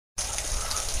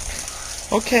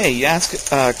Okay, you asked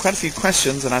quite a few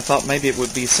questions, and I thought maybe it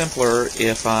would be simpler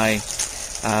if I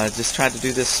just tried to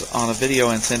do this on a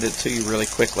video and send it to you really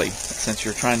quickly, since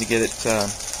you're trying to get it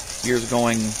yours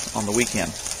going on the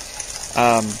weekend.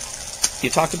 You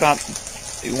talked about,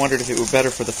 you wondered if it were better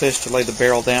for the fish to lay the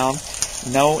barrel down.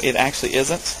 No, it actually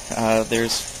isn't.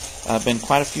 There's been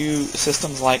quite a few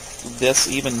systems like this,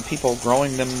 even people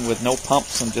growing them with no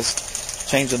pumps and just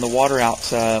changing the water out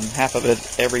half of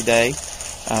it every day.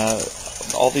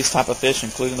 All these type of fish,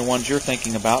 including the ones you're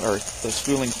thinking about, are the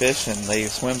schooling fish, and they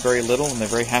swim very little, and they're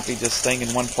very happy just staying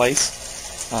in one place.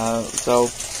 So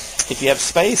if you have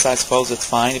space, I suppose it's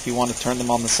fine if you want to turn them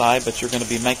on the side, but you're going to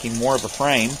be making more of a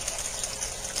frame.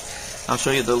 I'll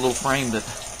show you the little frame that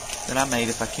I made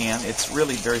if I can. It's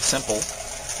really very simple.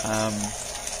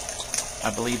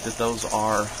 I believe that those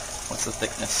are, what's the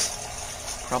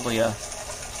thickness? Probably a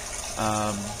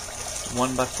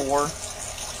 1x4.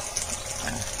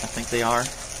 I think they are.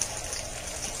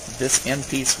 This end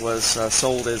piece was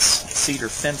sold as cedar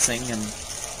fencing, and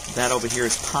that over here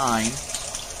is pine.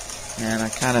 And I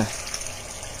kind of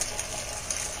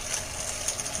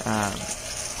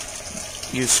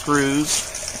use screws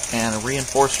and a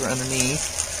reinforcer underneath.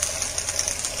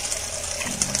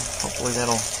 And hopefully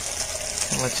that'll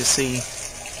let you see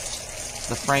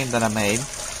the frame that I made.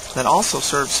 That also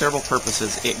served several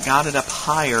purposes. It got it up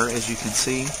higher, as you can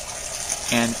see,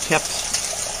 and kept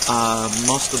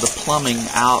most of the plumbing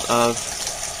out of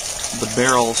the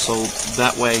barrel, so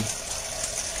that way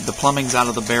the plumbing's out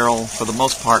of the barrel for the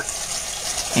most part,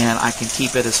 and I can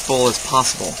keep it as full as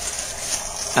possible.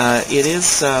 It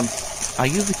is, I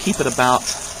usually keep it about,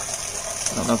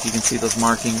 I don't know if you can see those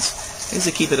markings, I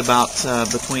usually keep it about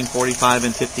between 45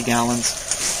 and 50 gallons.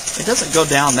 It doesn't go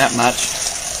down that much.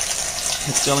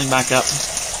 It's filling back up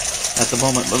at the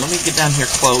moment, but let me get down here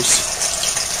close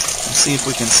and see if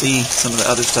we can see some of the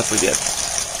other stuff we did.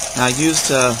 Now, I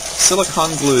used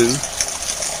silicone glue,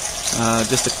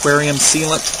 just aquarium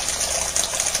sealant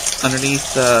underneath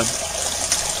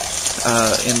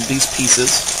in these pieces.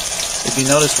 If you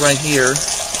notice right here,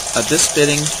 this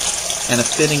fitting and a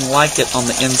fitting like it on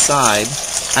the inside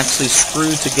actually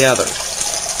screw together.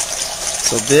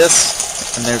 So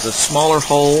this, and there's a smaller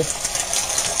hole,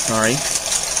 sorry,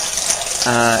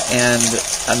 and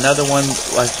another one,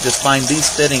 I just find these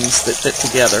fittings that fit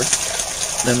together.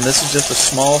 Then this is just a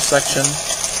small section.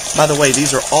 By the way,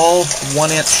 these are all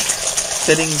 1-inch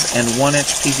fittings and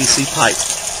 1-inch PVC pipe.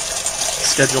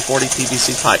 Schedule 40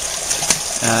 PVC pipe.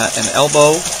 An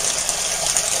elbow.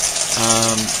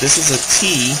 This is a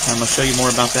T. I'm going to show you more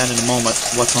about that in a moment.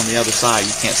 What's on the other side,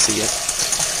 you can't see it.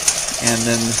 And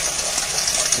then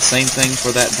the same thing for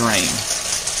that drain.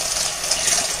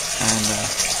 And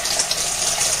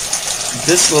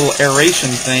this little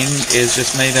aeration thing is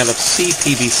just made out of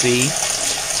CPVC.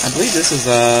 I believe this is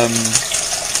a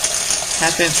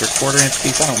half-inch or quarter-inch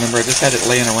piece. I don't remember. I just had it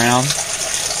laying around.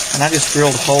 And I just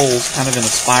drilled holes kind of in a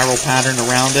spiral pattern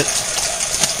around it.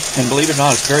 And believe it or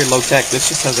not, it's very low-tech. This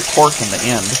just has a cork in the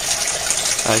end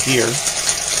here.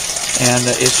 And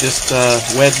it's just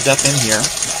wedged up in here.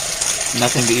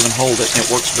 Nothing to even hold it, and it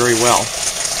works very well.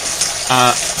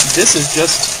 This is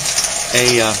just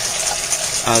a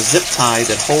zip tie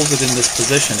that holds it in this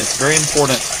position. It's very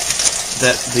important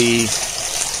that the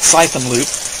siphon loop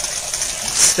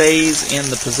stays in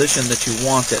the position that you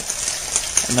want it.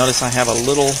 And notice I have a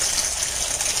little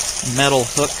metal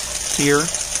hook here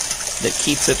that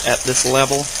keeps it at this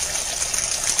level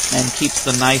and keeps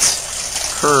the nice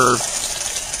curve.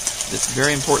 It's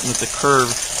very important that the curve,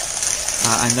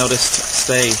 I noticed,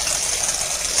 stay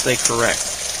correct.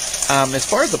 As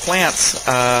far as the plants,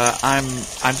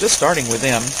 I'm just starting with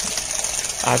them.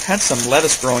 I've had some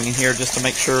lettuce growing in here just to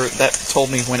make sure. That told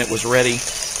me when it was ready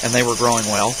and they were growing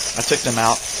well. I took them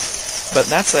out. But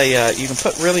that's you can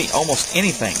put really almost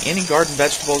anything, any garden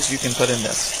vegetables you can put in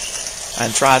this,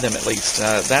 and try them at least.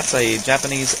 That's a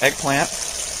Japanese eggplant.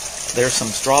 There's some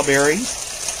strawberry.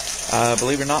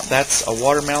 Believe it or not, that's a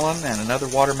watermelon, and another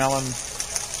watermelon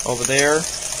over there.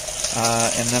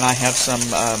 And then I have some,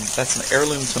 that's an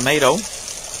heirloom tomato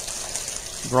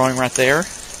growing right there.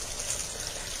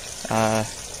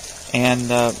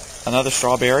 And another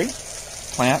strawberry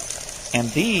plant. And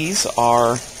these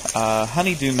are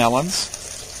honeydew melons.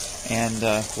 And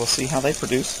we'll see how they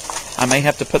produce. I may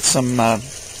have to put some, I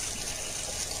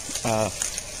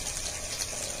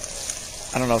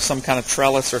don't know, some kind of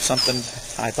trellis or something.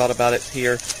 I thought about it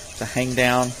here to hang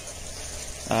down,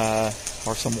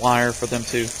 or some wire for them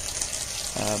to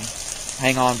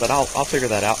hang on, but I'll figure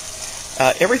that out.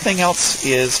 Everything else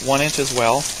is 1 inch as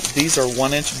well. These are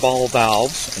 1-inch ball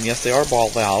valves, and yes, they are ball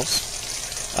valves.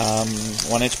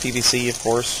 1-inch PVC, of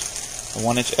course. a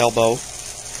 1-inch elbow.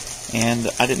 And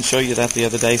I didn't show you that the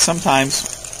other day. Sometimes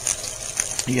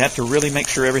you have to really make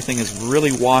sure everything is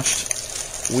really washed.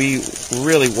 We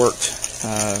really worked.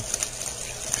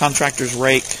 Contractor's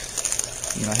rake,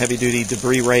 heavy-duty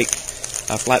debris rake,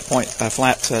 a flat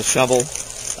shovel,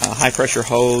 high pressure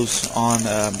hose on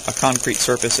a concrete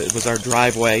surface. It was our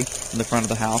driveway in the front of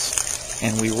the house,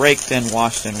 and we raked and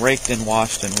washed and raked and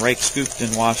washed and raked, scooped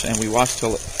and washed, and we washed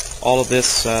till all of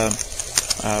this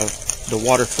the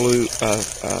water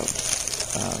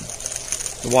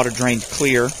the water drained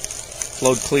clear,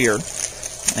 flowed clear,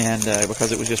 and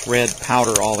because it was just red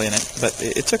powder all in it. But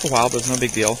it took a while, but it was no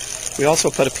big deal. We also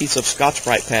put a piece of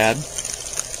Scotch-Brite pad,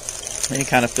 any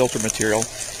kind of filter material,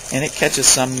 and it catches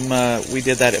some. We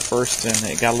did that at first, and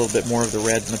it got a little bit more of the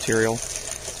red material,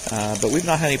 but we've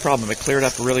not had any problem. It cleared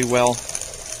up really well,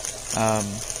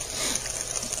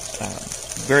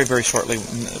 very, very shortly,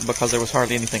 because there was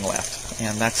hardly anything left,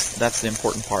 and that's the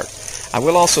important part. I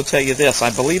will also tell you this: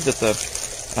 I believe that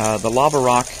the lava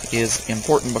rock is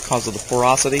important because of the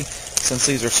porosity, since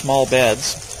these are small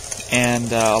beds,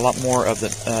 and a lot more of the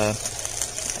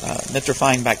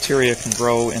nitrifying bacteria can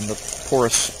grow in the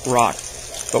porous rock.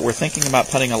 But we're thinking about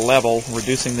putting a level,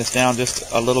 reducing this down just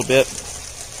a little bit,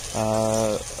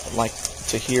 like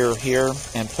to here,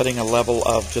 and putting a level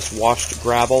of just washed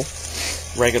gravel,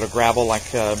 regular gravel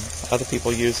like other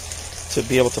people use, to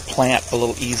be able to plant a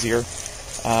little easier.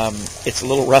 It's a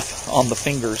little rough on the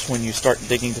fingers when you start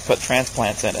digging to put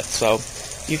transplants in it, so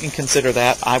you can consider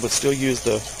that. I would still use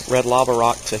the red lava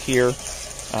rock to here,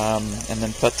 and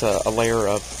then put a layer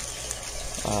of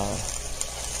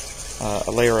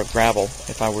gravel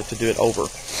if I were to do it over.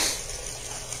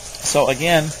 So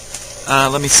again,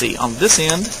 let me see on this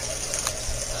end.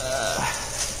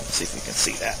 Let's see if you can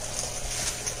see that.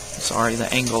 Sorry,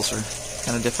 the angles are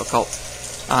kind of difficult.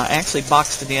 I actually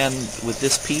boxed it in with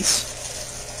this piece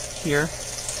here,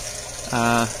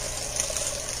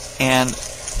 and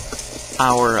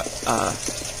our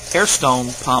airstone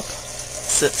pump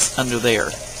sits under there.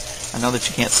 I know that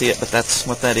you can't see it, but that's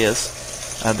what that is.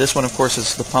 This one, of course,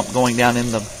 is the pump going down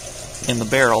in the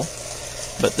barrel,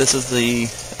 but this is the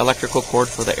electrical cord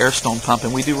for the airstone pump,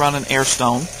 and we do run an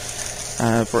airstone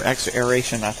for extra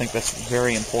aeration. I think that's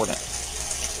very important.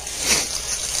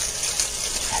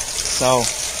 So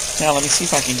now let me see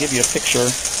if I can give you a picture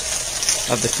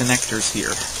of the connectors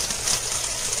here.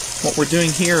 What we're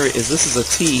doing here is, this is a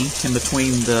T in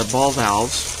between the ball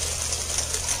valves,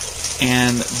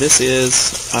 and this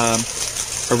is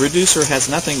a reducer. Has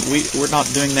nothing. We're not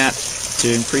doing that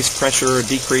to increase pressure or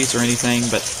decrease or anything,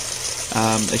 but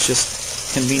it's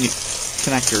just convenient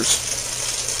connectors.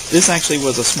 This actually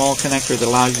was a small connector that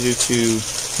allows you to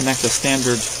connect a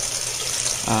standard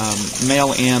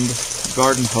male end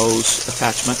garden hose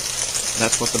attachment.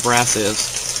 That's what the brass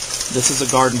is. This is a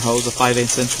garden hose, a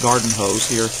 5/8" garden hose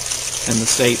here in the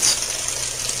States,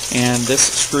 and this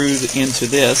screwed into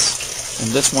this,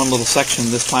 and this one little section,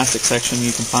 this plastic section,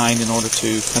 you can find in order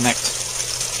to connect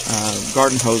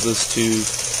garden hoses to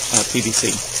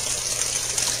PVC.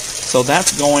 So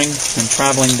that's going and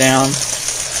traveling down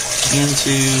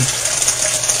into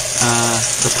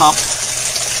the pump,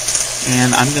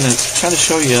 and I'm going to try to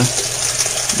show you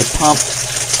the pump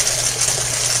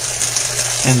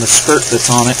and the skirt that's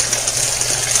on it.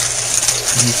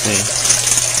 Let me see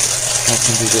if I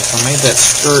can do this. I made that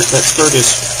skirt. That skirt is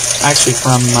actually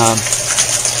from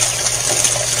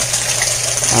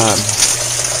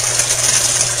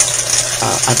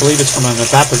I believe it's from an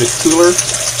evaporative cooler,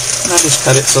 and I just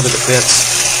cut it so that it fits.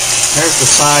 There's the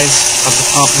size of the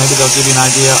pump. Maybe they'll give you an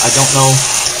idea. I don't know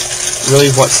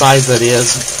really what size that is.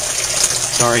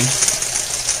 Sorry.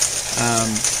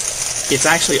 It's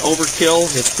actually overkill.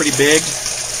 It's pretty big,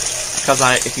 because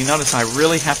if you notice, I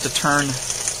really have to turn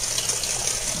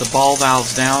the ball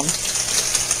valves down.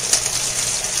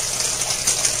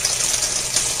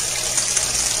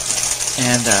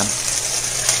 And let's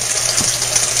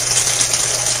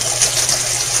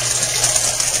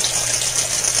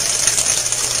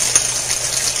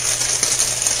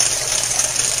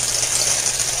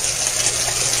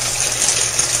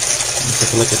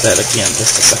take a look at that again,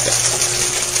 just a second.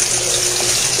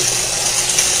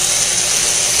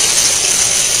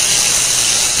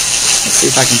 Let's see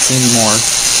if I can see any more.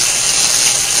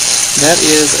 That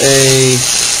is a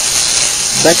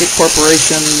Beckett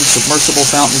Corporation submersible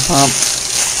fountain pump,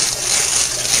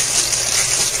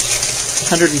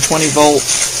 120 volts,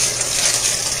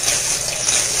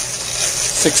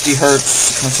 60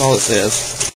 hertz, that's all it says.